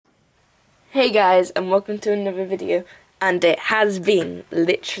Hey guys, and welcome to another video, and it has been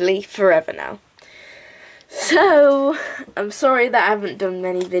literally forever now. So, I'm sorry that I haven't done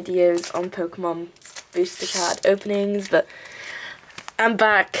many videos on Pokemon booster card openings, but I'm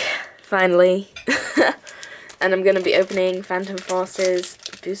back, finally. And I'm going to be opening Phantom Force's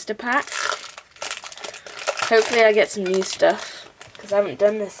booster pack. Hopefully I get some new stuff, because I haven't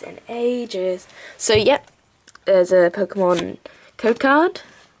done this in ages. So, yep, there's a Pokemon code card.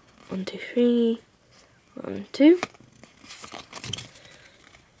 1, 2, 3, 1, 2.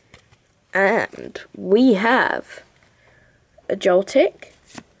 And we have a Joltik,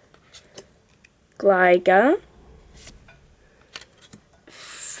 Gligar,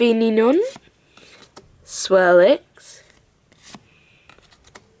 Finneon, Swirlix,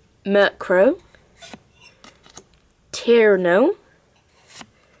 Murkrow, Tyrno,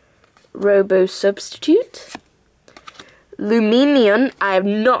 Robo Substitute, Luminion. I have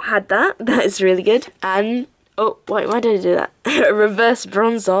not had that. That is really good. And oh wait, why did I do that? A reverse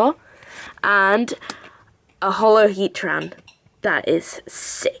Bronzor and a Holo Heatran. That is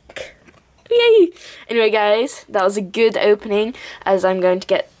sick. Yay! Anyway, guys, that was a good opening, as I'm going to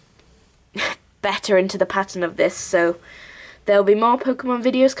get better into the pattern of this. So there'll be more Pokemon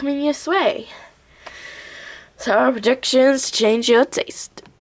videos coming your way. So our predictions, change your taste.